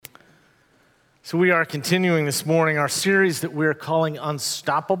So we are continuing this morning our series that we're calling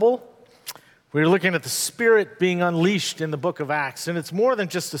Unstoppable. We're looking at the Spirit being unleashed in the book of Acts, and it's more than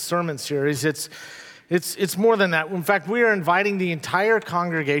just a sermon series. It's more than that. In fact, we are inviting the entire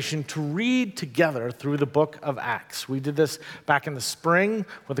congregation to read together through the book of Acts. We did this back in the spring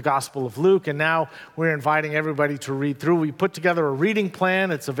with the Gospel of Luke, and now we're inviting everybody to read through. We put together a reading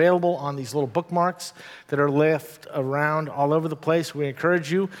plan. It's available on these little bookmarks that are left around all over the place. We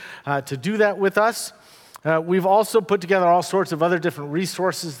encourage you to do that with us. We've also put together all sorts of other different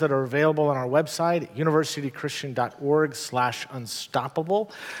resources that are available on our website at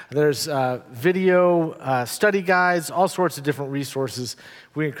universitychristian.org/unstoppable. There's video, study guides, all sorts of different resources.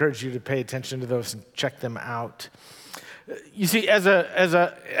 We encourage you to pay attention to those and check them out. You see, as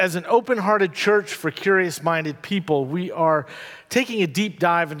an open-hearted church for curious-minded people, we are taking a deep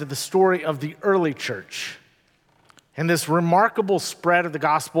dive into the story of the early church and this remarkable spread of the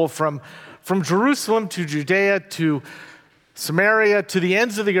gospel from Jerusalem to Judea to Samaria to the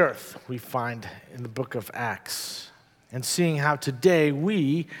ends of the earth, we find in the book of Acts, and seeing how today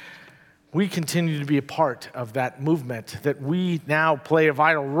we continue to be a part of that movement, that we now play a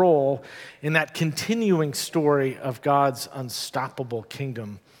vital role in that continuing story of God's unstoppable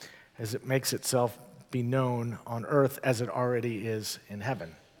kingdom as it makes itself be known on earth as it already is in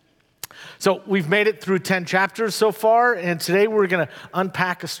heaven. So we've made it through 10 chapters so far, and today we're going to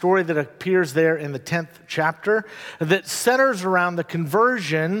unpack a story that appears there in the 10th chapter that centers around the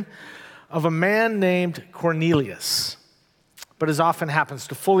conversion of a man named Cornelius. But as often happens,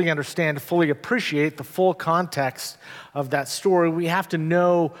 to fully understand, to fully appreciate the full context of that story, we have to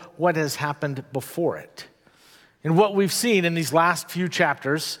know what has happened before it. And what we've seen in these last few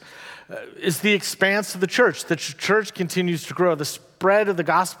chapters is the expanse of the church. The church continues to grow. The spread of the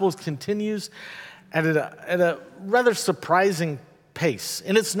gospel continues at a rather surprising pace.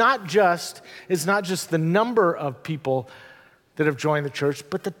 And it's not just the number of people that have joined the church,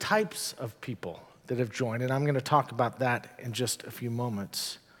 but the types of people that have joined. And I'm going to talk about that in just a few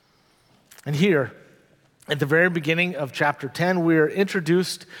moments. And here, at the very beginning of chapter 10, we are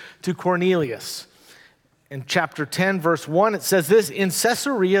introduced to Cornelius. In chapter 10, verse 1, it says this: "In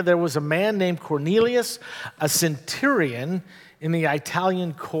Caesarea there was a man named Cornelius, a centurion in the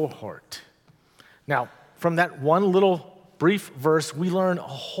Italian cohort." Now, from that one little brief verse, we learn a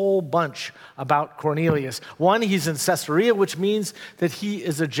whole bunch about Cornelius. One, he's in Caesarea, which means that he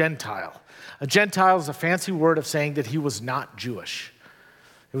is a Gentile. A Gentile is a fancy word of saying that he was not Jewish.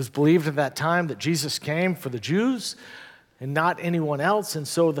 It was believed at that time that Jesus came for the Jews and not anyone else, and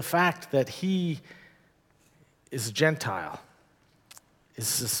so the fact that he is a Gentile is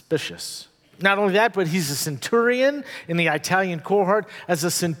suspicious. Not only that, but he's a centurion in the Italian cohort. As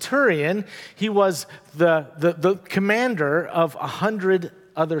a centurion, he was the commander of 100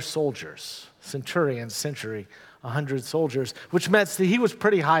 other soldiers. Centurion, century, 100 soldiers, which meant that he was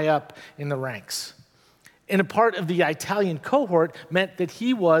pretty high up in the ranks. And a part of the Italian cohort meant that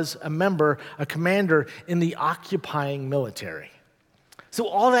he was a member, a commander in the occupying military. So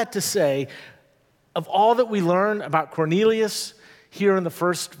all that to say, of all that we learn about Cornelius here in the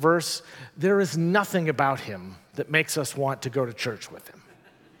first verse, there is nothing about him that makes us want to go to church with him.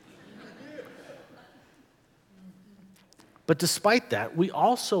 But despite that, we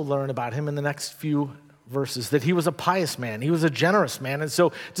also learn about him in the next few verses that he was a pious man, he was a generous man, and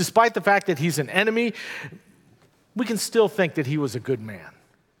so despite the fact that he's an enemy, we can still think that he was a good man.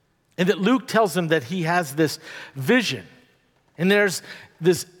 And that Luke tells him that he has this vision, and there's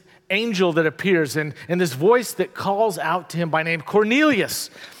this angel that appears and this voice that calls out to him by name, Cornelius,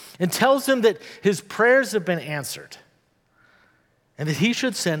 and tells him that his prayers have been answered and that he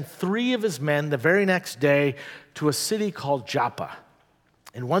should send 3 of his men the very next day to a city called Joppa.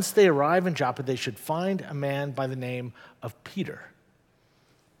 And once they arrive in Joppa, they should find a man by the name of Peter.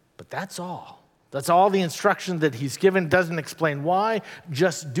 But that's all. That's all the instruction that he's given. Doesn't explain why,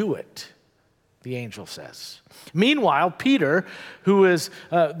 just do it, the angel says. Meanwhile, Peter, who is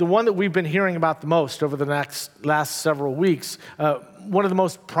the one that we've been hearing about the most over the last several weeks, one of the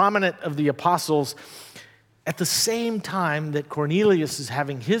most prominent of the apostles, at the same time that Cornelius is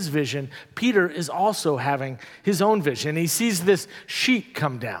having his vision, Peter is also having his own vision. He sees this sheet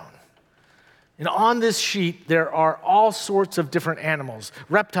come down. And on this sheet, there are all sorts of different animals,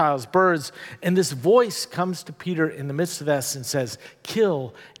 reptiles, birds, and this voice comes to Peter in the midst of this and says,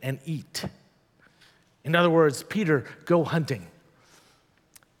 "Kill and eat." In other words, Peter, go hunting.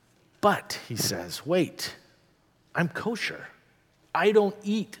 But, he says, wait, I'm kosher. I don't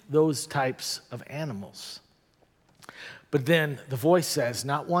eat those types of animals. But then the voice says,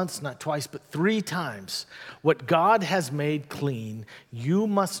 not once, not twice, but 3 times, what God has made clean, you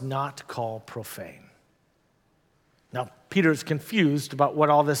must not call profane. Now, Peter's confused about what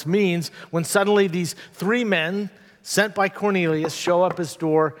all this means when suddenly these 3 men sent by Cornelius show up his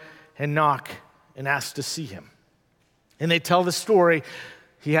door and knock and ask to see him. And they tell the story.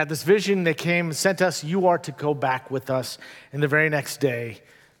 He had this vision. They came and sent us. You are to go back with us. And the very next day,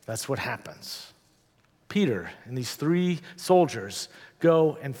 that's what happens. Peter and these 3 soldiers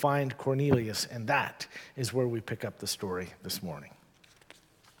go and find Cornelius, and that is where we pick up the story this morning.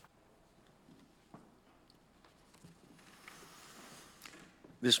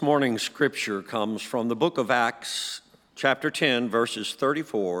 This morning's scripture comes from the book of Acts, chapter 10, verses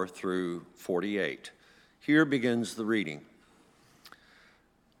 34 through 48. Here begins the reading.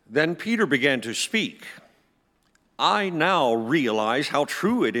 Then Peter began to speak. I now realize how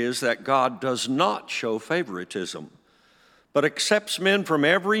true it is that God does not show favoritism, but accepts men from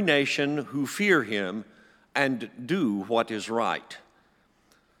every nation who fear him and do what is right.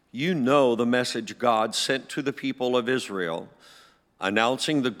 You know the message God sent to the people of Israel,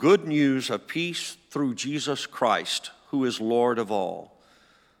 announcing the good news of peace through Jesus Christ, who is Lord of all.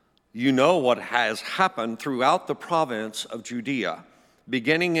 You know what has happened throughout the province of Judea,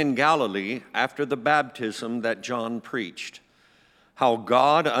 beginning in Galilee after the baptism that John preached, how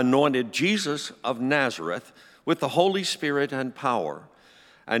God anointed Jesus of Nazareth with the Holy Spirit and power,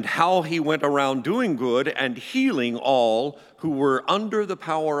 and how he went around doing good and healing all who were under the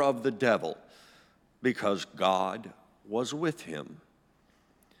power of the devil, because God was with him.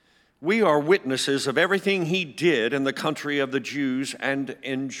 We are witnesses of everything he did in the country of the Jews and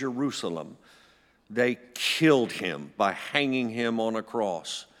in Jerusalem. They killed him by hanging him on a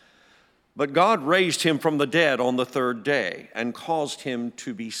cross. But God raised him from the dead on the 3rd day and caused him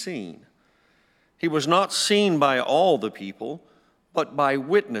to be seen. He was not seen by all the people, but by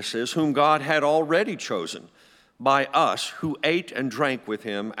witnesses whom God had already chosen, by us who ate and drank with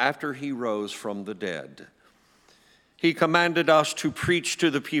him after he rose from the dead. He commanded us to preach to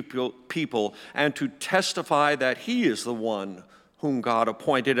the people and to testify that he is the one whom God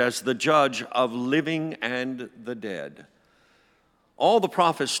appointed as the judge of living and the dead. All the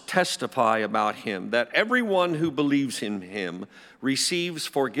prophets testify about him, that everyone who believes in him receives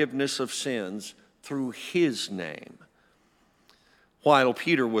forgiveness of sins through his name. While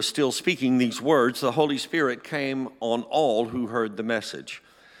Peter was still speaking these words, the Holy Spirit came on all who heard the message.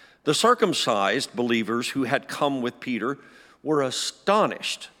 The circumcised believers who had come with Peter were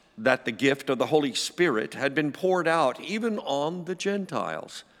astonished that the gift of the Holy Spirit had been poured out even on the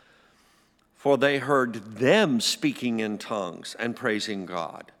Gentiles, for they heard them speaking in tongues and praising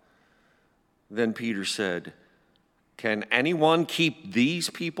God. Then Peter said, "Can anyone keep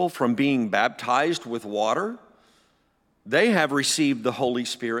these people from being baptized with water? They have received the Holy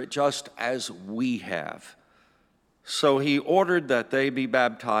Spirit just as we have." So he ordered that they be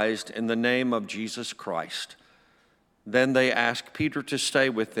baptized in the name of Jesus Christ. Then they asked Peter to stay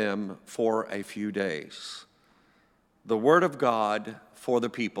with them for a few days. The word of God for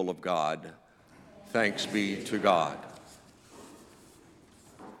the people of God. Thanks be to God.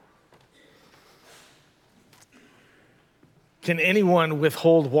 Can anyone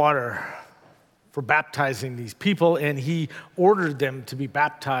withhold water for baptizing these people? And he ordered them to be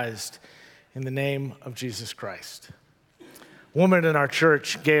baptized in the name of Jesus Christ. A woman in our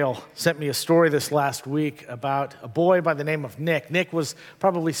church, Gail, sent me a story this last week about a boy by the name of Nick. Nick was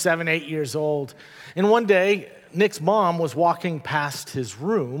probably 7, 8 years old. And one day, Nick's mom was walking past his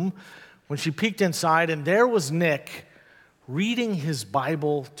room when she peeked inside, and there was Nick reading his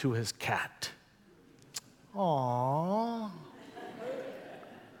Bible to his cat. Aww.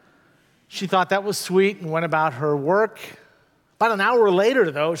 She thought that was sweet and went about her work. About an hour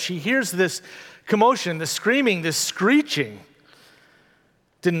later, though, she hears this commotion, this screaming, this screeching.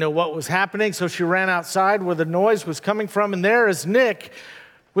 Didn't know what was happening, so she ran outside where the noise was coming from, and there is Nick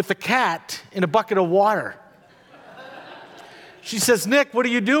with the cat in a bucket of water. She says, "Nick, what are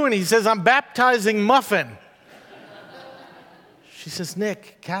you doing?" He says, "I'm baptizing Muffin." She says,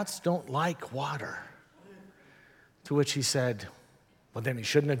 "Nick, cats don't like water." To which he said, "Well, then he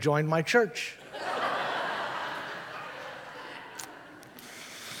shouldn't have joined my church."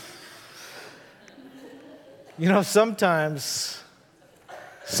 You know, sometimes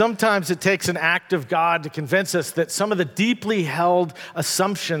it takes an act of God to convince us that some of the deeply held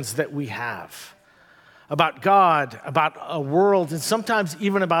assumptions that we have about God, about a world, and sometimes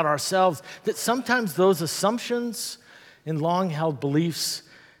even about ourselves, that sometimes those assumptions and long-held beliefs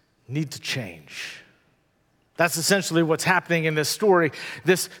need to change. That's essentially what's happening in this story,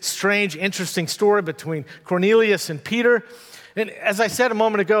 this strange, interesting story between Cornelius and Peter. And as I said a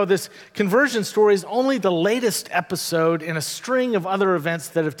moment ago, this conversion story is only the latest episode in a string of other events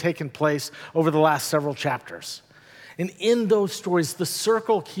that have taken place over the last several chapters. And in those stories, the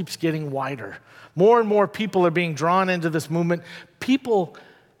circle keeps getting wider. More and more people are being drawn into this movement, people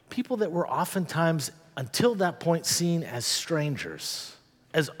that were oftentimes, until that point, seen as strangers,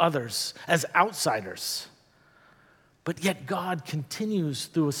 as others, as outsiders. But yet God continues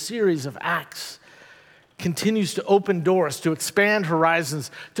through a series of acts, continues to open doors, to expand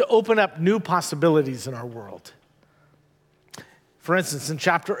horizons, to open up new possibilities in our world. For instance, in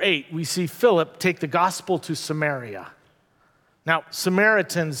chapter 8, we see Philip take the gospel to Samaria. Now,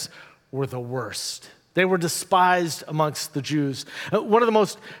 Samaritans were the worst. They were despised amongst the Jews. One of the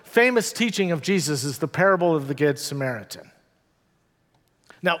most famous teaching of Jesus is the parable of the Good Samaritan.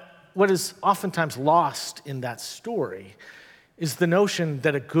 Now, what is oftentimes lost in that story is the notion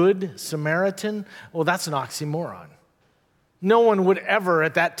that a good Samaritan, well, that's an oxymoron. No one would ever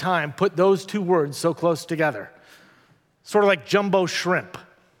at that time put those two words so close together. Sort of like jumbo shrimp,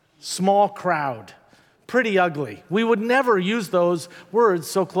 small crowd, pretty ugly. We would never use those words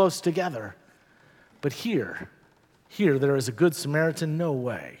so close together. But here there is a good Samaritan, no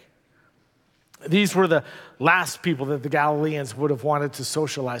way. These were the last people that the Galileans would have wanted to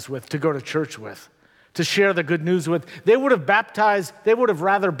socialize with, to go to church with, to share the good news with. They would have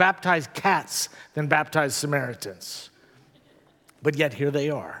rather baptized cats than baptized Samaritans. But yet here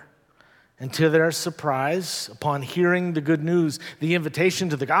they are. And to their surprise, upon hearing the good news, the invitation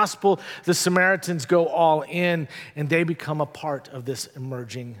to the gospel, the Samaritans go all in and they become a part of this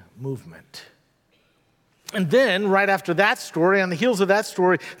emerging movement. And then, right after that story, on the heels of that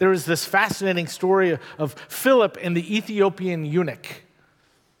story, there is this fascinating story of Philip and the Ethiopian eunuch.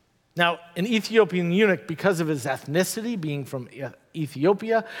 Now, an Ethiopian eunuch, because of his ethnicity, being from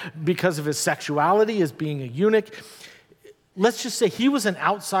Ethiopia, because of his sexuality as being a eunuch, let's just say he was an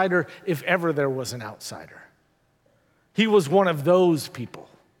outsider if ever there was an outsider. He was one of those people.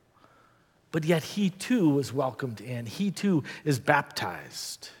 But yet he too was welcomed in. He too is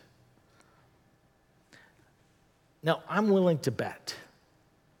baptized. Now, I'm willing to bet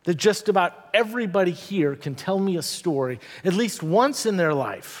that just about everybody here can tell me a story, at least once in their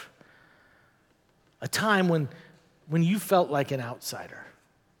life, a time when you felt like an outsider.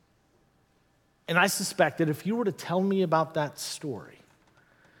 And I suspect that if you were to tell me about that story,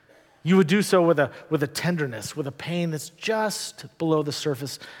 you would do so with a tenderness, with a pain that's just below the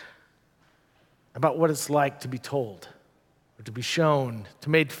surface about what it's like to be told or to be shown, to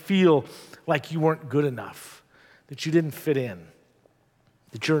made feel like you weren't good enough, that you didn't fit in,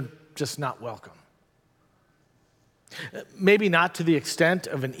 that you're just not welcome. Maybe not to the extent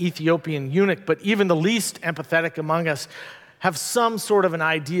of an Ethiopian eunuch, but even the least empathetic among us have some sort of an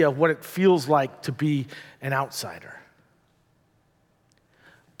idea of what it feels like to be an outsider.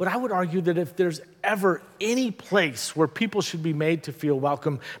 But I would argue that if there's ever any place where people should be made to feel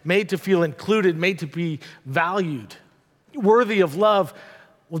welcome, made to feel included, made to be valued, worthy of love,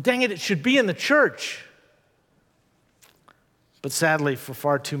 well, dang it, it should be in the church. But sadly, for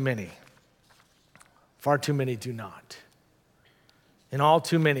far too many do not. And all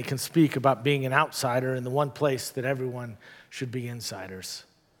too many can speak about being an outsider in the one place that everyone should be insiders,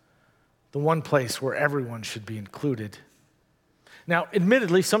 the one place where everyone should be included. Now,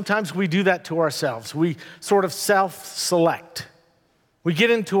 admittedly, sometimes we do that to ourselves. We sort of self-select. We get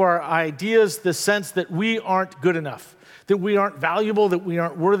into our ideas the sense that we aren't good enough, that we aren't valuable, that we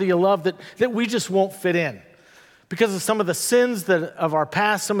aren't worthy of love, that we just won't fit in. Because of some of the sins of our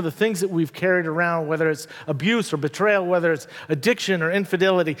past, some of the things that we've carried around, whether it's abuse or betrayal, whether it's addiction or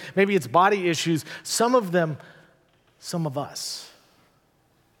infidelity, maybe it's body issues, some of us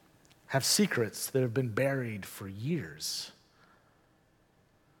have secrets that have been buried for years.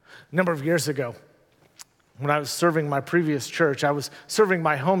 A number of years ago, when I was serving my previous church, I was serving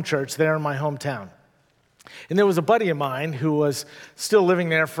my home church there in my hometown. And there was a buddy of mine who was still living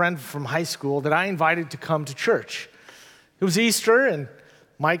there, a friend from high school, that I invited to come to church. It was Easter, and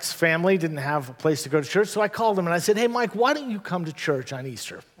Mike's family didn't have a place to go to church, so I called him and I said, "Hey, Mike, why don't you come to church on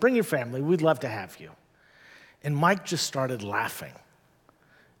Easter? Bring your family. We'd love to have you." And Mike just started laughing.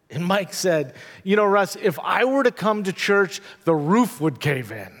 And Mike said, "You know, Russ, if I were to come to church, the roof would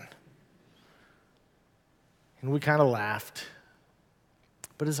cave in." And we kind of laughed.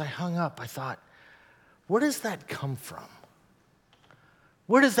 But as I hung up, I thought, where does that come from?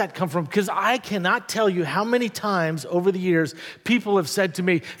 Where does that come from? Because I cannot tell you how many times over the years people have said to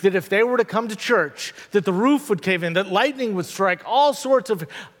me that if they were to come to church, that the roof would cave in, that lightning would strike, all sorts of...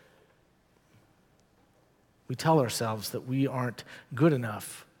 We tell ourselves that we aren't good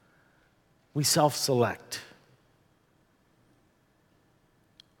enough. We self-select.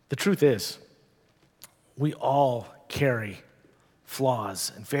 The truth is, we all carry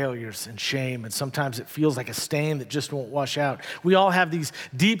flaws and failures and shame, and sometimes it feels like a stain that just won't wash out. We all have these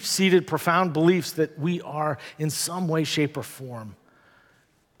deep-seated, profound beliefs that we are, in some way, shape, or form,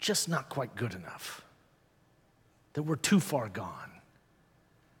 just not quite good enough, that we're too far gone.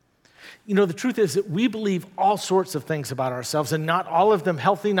 You know, the truth is that we believe all sorts of things about ourselves, and not all of them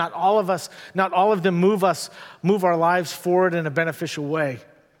healthy, not all of them move our lives forward in a beneficial way.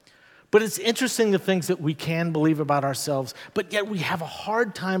 But it's interesting the things that we can believe about ourselves, but yet we have a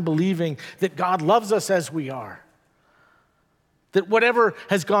hard time believing that God loves us as we are. That whatever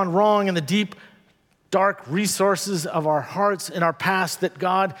has gone wrong in the deep, dark resources of our hearts and our past, that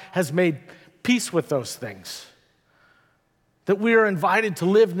God has made peace with those things. That we are invited to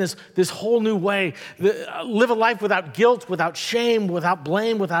live in this whole new way, live a life without guilt, without shame, without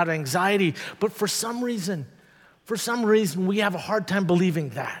blame, without anxiety. But for some reason, we have a hard time believing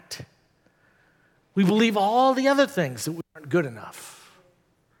that. We believe all the other things that we aren't good enough.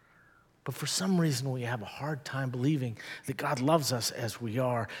 But for some reason, we have a hard time believing that God loves us as we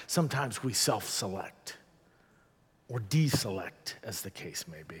are. Sometimes we self-select or deselect, as the case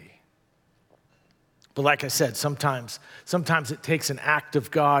may be. But like I said, sometimes it takes an act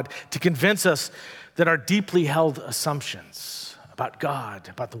of God to convince us that our deeply held assumptions about God,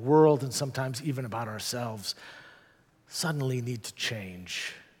 about the world, and sometimes even about ourselves suddenly need to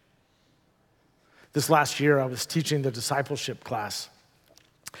change. This last year, I was teaching the discipleship class.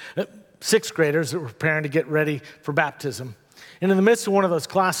 Sixth graders that were preparing to get ready for baptism. And in the midst of one of those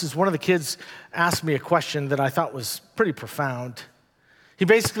classes, one of the kids asked me a question that I thought was pretty profound. He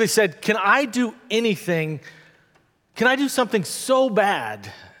basically said, can I do something so bad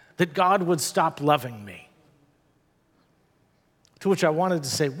that God would stop loving me? To which I wanted to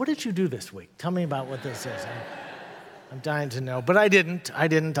say, what did you do this week? Tell me about what this is. I'm dying to know. But I didn't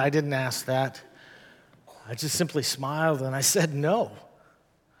ask that. I just simply smiled and I said, no,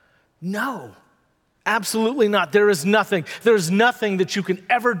 absolutely not. There is nothing that you can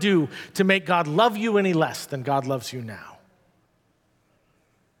ever do to make God love you any less than God loves you now.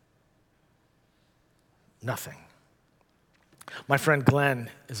 Nothing. My friend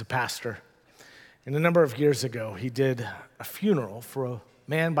Glenn is a pastor, and a number of years ago, he did a funeral for a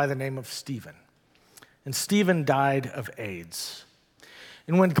man by the name of Stephen. And Stephen died of AIDS.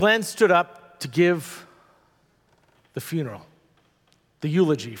 And when Glenn stood up to give the funeral, the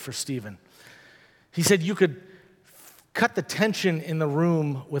eulogy for Stephen, he said you could cut the tension in the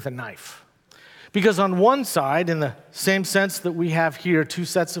room with a knife. Because on one side, in the same sense that we have here, two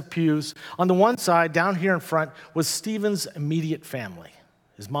sets of pews, on the one side, down here in front, was Stephen's immediate family.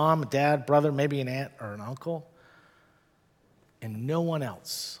 His mom, dad, brother, maybe an aunt or an uncle, and no one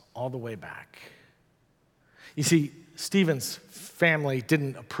else all the way back. You see, Stephen's family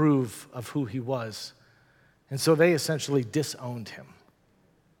didn't approve of who he was, and so they essentially disowned him.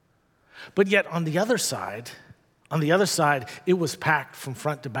 But yet on the other side, it was packed from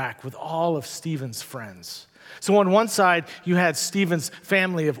front to back with all of Stephen's friends. So on one side, you had Stephen's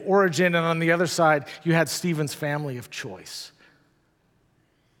family of origin, and on the other side, you had Stephen's family of choice.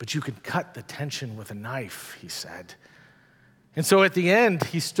 But you could cut the tension with a knife, he said. And so at the end,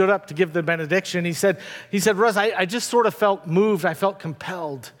 he stood up to give the benediction. He said, Russ, I just sort of felt moved. I felt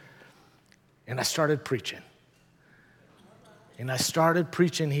compelled. And I started preaching.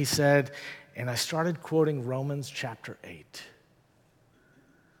 He said, and I started quoting Romans chapter 8.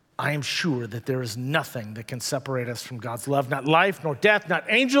 I am sure that there is nothing that can separate us from God's love, not life, nor death, not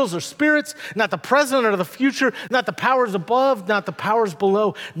angels or spirits, not the present or the future, not the powers above, not the powers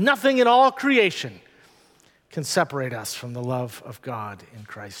below. Nothing in all creation can separate us from the love of God in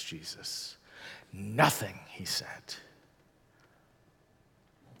Christ Jesus. Nothing, he said.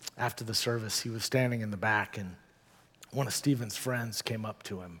 After the service, he was standing in the back, and one of Stephen's friends came up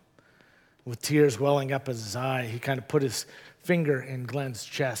to him. With tears welling up his eye, he kind of put his finger in Glenn's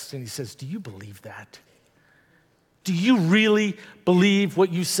chest, and he says, do you believe that? Do you really believe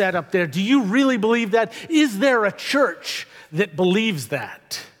what you said up there? Do you really believe that? Is there a church that believes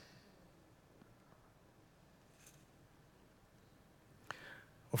that?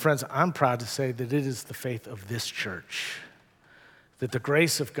 Well, friends, I'm proud to say that it is the faith of this church, that the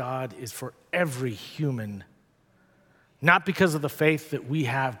grace of God is for every human, not because of the faith that we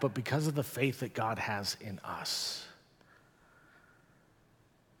have, but because of the faith that God has in us.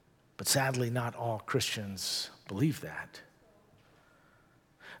 But sadly, not all Christians believe that.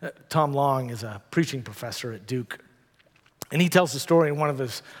 Tom Long is a preaching professor at Duke. And he tells the story in one of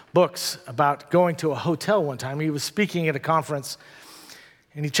his books about going to a hotel one time. He was speaking at a conference,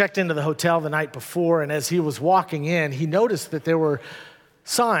 and he checked into the hotel the night before, and as he was walking in, he noticed that there were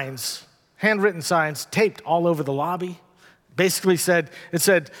signs, handwritten signs, taped all over the lobby. Basically said,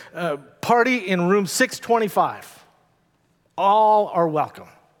 party in room 625. All are welcome.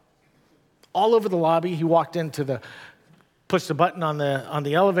 All over the lobby. He walked pushed a button on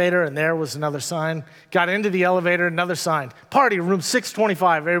the elevator, and there was another sign. Got into the elevator, another sign. Party, room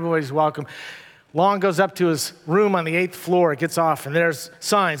 625, everybody's welcome. Long goes up to his room on the 8th floor, gets off, and there's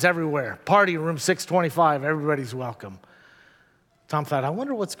signs everywhere. Party, room 625, everybody's welcome. Tom thought, I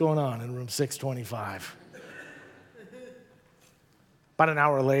wonder what's going on in room 625. About an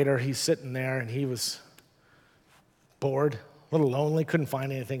hour later, he's sitting there, and he was bored, a little lonely, couldn't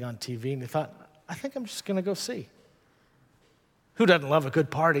find anything on TV, and he thought, I think I'm just going to go see. Who doesn't love a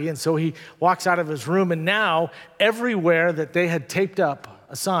good party? And so he walks out of his room, and now everywhere that they had taped up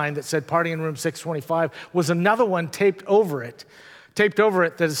a sign that said party in room 625 was another one taped over it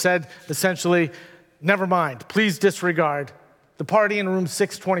that said essentially, never mind, please disregard. The party in room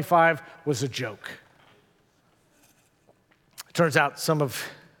 625 was a joke. It turns out some of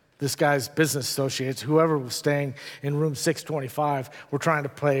this guy's business associates, whoever was staying in room 625, were trying to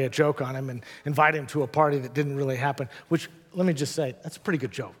play a joke on him and invite him to a party that didn't really happen, which, let me just say, that's a pretty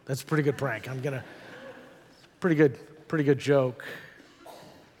good joke. That's a pretty good prank. Pretty good joke.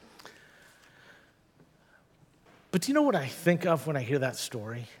 But do you know what I think of when I hear that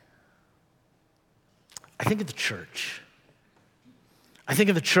story? I think of the church. I think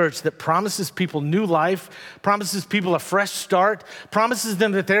of the church that promises people new life, promises people a fresh start, promises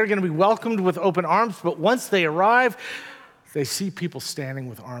them that they're going to be welcomed with open arms, but once they arrive, they see people standing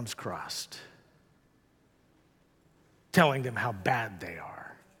with arms crossed, telling them how bad they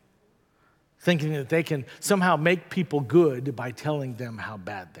are, thinking that they can somehow make people good by telling them how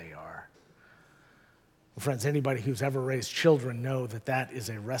bad they are. Well, friends, anybody who's ever raised children know that that is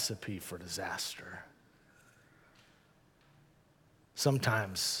a recipe for disaster.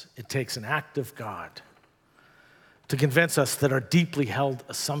 Sometimes it takes an act of God to convince us that our deeply held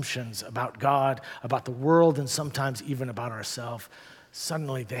assumptions about God, about the world, and sometimes even about ourselves,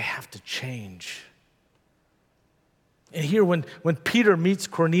 suddenly they have to change. And here when Peter meets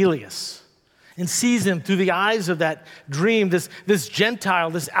Cornelius and sees him through the eyes of that dream, this Gentile,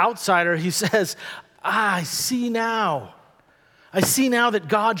 this outsider, he says, I see now that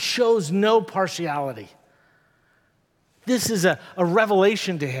God shows no partiality. This is a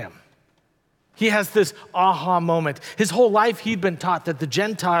revelation to him. He has this aha moment. His whole life he'd been taught that the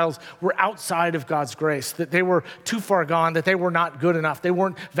Gentiles were outside of God's grace, that they were too far gone, that they were not good enough, they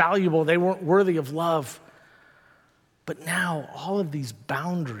weren't valuable, they weren't worthy of love. But now all of these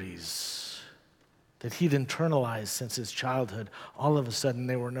boundaries that he'd internalized since his childhood, all of a sudden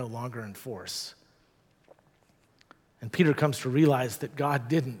they were no longer in force. And Peter comes to realize that God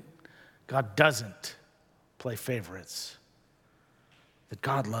doesn't play favorites, that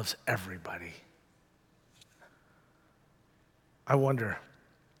God loves everybody. I wonder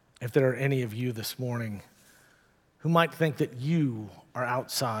if there are any of you this morning who might think that you are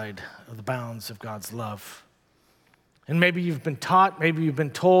outside of the bounds of God's love. And maybe you've been taught, maybe you've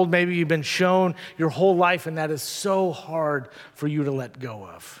been told, maybe you've been shown your whole life, and that is so hard for you to let go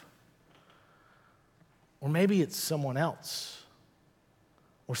of. Or maybe it's someone else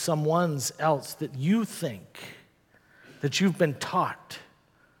or someone's else that you think that you've been taught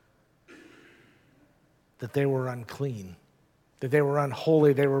that they were unclean, that they were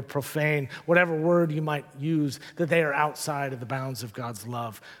unholy, they were profane, whatever word you might use, that they are outside of the bounds of God's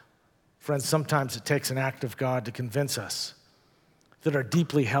love. Friends, sometimes it takes an act of God to convince us that our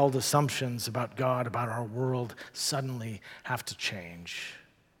deeply held assumptions about God, about our world, suddenly have to change.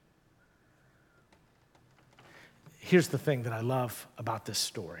 Here's the thing that I love about this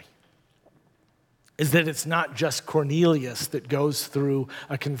story, is that it's not just Cornelius that goes through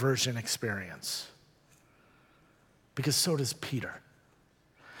a conversion experience, because so does Peter.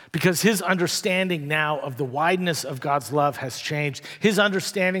 Because his understanding now of the wideness of God's love has changed. His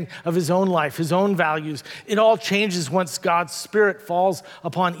understanding of his own life, his own values, it all changes once God's Spirit falls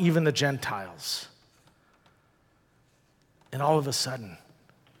upon even the Gentiles. And all of a sudden,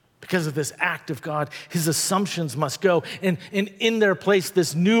 because of this act of God, his assumptions must go. And in their place,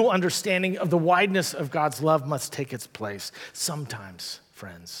 this new understanding of the wideness of God's love must take its place. Sometimes,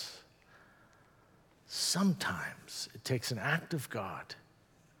 friends, sometimes it takes an act of God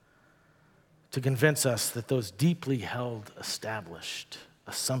to convince us that those deeply held, established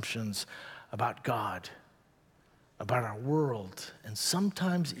assumptions about God, about our world, and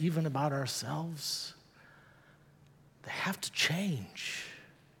sometimes even about ourselves, They have to change.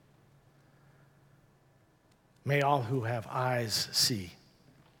 May all who have eyes see.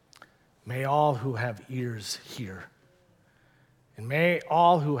 May all who have ears hear. And may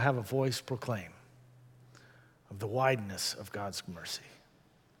all who have a voice proclaim of the wideness of God's mercy.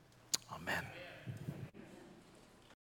 Amen.